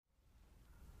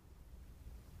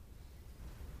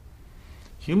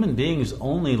Human beings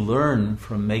only learn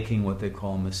from making what they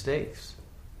call mistakes.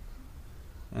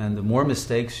 And the more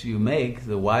mistakes you make,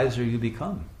 the wiser you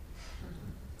become.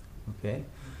 Okay?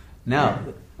 Now,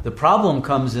 the problem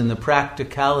comes in the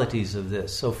practicalities of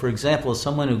this. So, for example,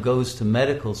 someone who goes to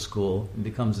medical school and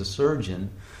becomes a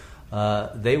surgeon,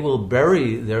 they will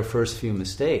bury their first few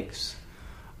mistakes.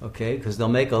 Okay, because they'll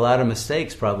make a lot of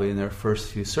mistakes probably in their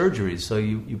first few surgeries. So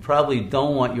you probably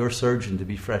don't want your surgeon to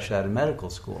be fresh out of medical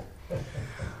school.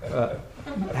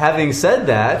 Having said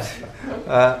that,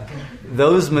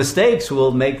 those mistakes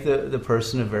will make the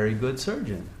person a very good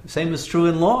surgeon. Same is true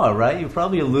in law, right? You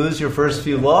probably lose your first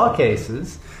few law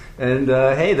cases. And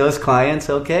hey, those clients,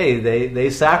 okay, they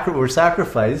were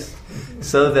sacrificed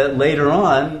so that later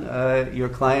on your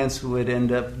clients would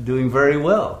end up doing very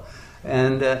well.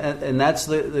 And that's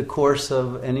the course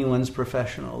of anyone's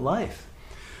professional life.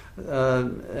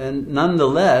 And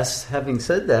nonetheless, having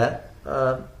said that,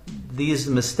 these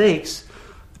mistakes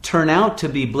turn out to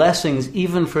be blessings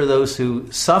even for those who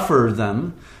suffer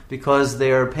them, because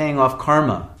they are paying off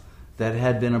karma that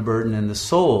had been a burden in the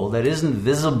soul that isn't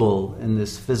visible in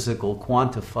this physical,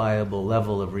 quantifiable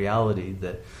level of reality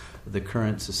that the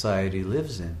current society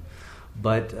lives in,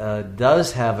 but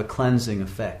does have a cleansing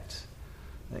effect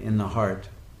in the heart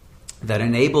that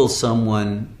enables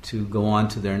someone to go on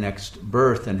to their next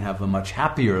birth and have a much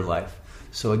happier life.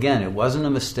 So again, it wasn't a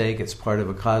mistake, it's part of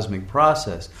a cosmic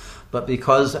process. But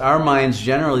because our minds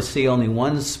generally see only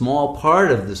one small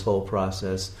part of this whole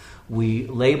process, we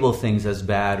label things as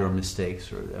bad or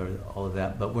mistakes or all of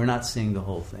that, but we're not seeing the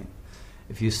whole thing.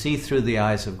 If you see through the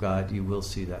eyes of God, you will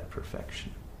see that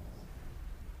perfection.